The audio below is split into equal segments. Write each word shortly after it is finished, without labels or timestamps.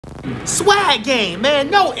Swag game, man.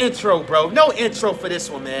 No intro, bro. No intro for this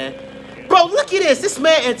one, man. Bro, look at this. This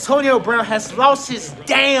man, Antonio Brown, has lost his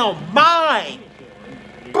damn mind.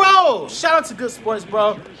 Bro, shout out to Good Sports,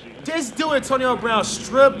 bro. This dude, Antonio Brown,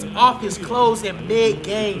 stripped off his clothes in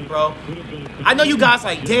mid-game, bro. I know you guys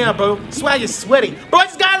like, damn, bro. Swag is sweaty. Bro, I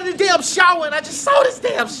just got in the damn shower and I just saw this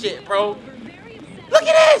damn shit, bro. Look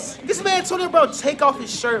at this. This man, Antonio Brown, take off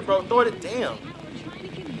his shirt, bro. Throw it down.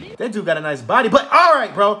 That dude got a nice body. But, all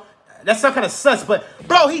right, bro. That's not kind of sus, but,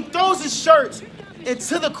 bro, he throws his shirt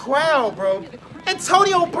into the crowd, bro.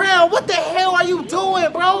 Antonio Brown, what the hell are you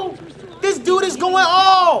doing, bro? This dude is going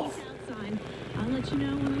off.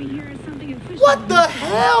 What the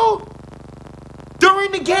hell?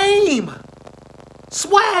 During the game.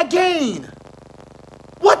 Swag game.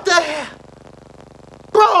 What the hell?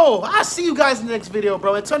 Bro, I'll see you guys in the next video,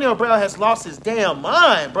 bro. Antonio Brown has lost his damn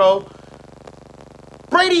mind, bro.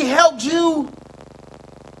 Brady helped you.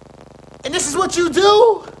 And this is what you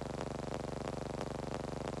do?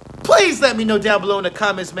 Please let me know down below in the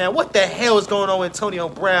comments, man. What the hell is going on with Antonio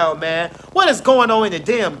Brown, man? What is going on in the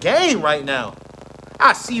damn game right now?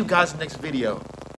 I'll see you guys in the next video.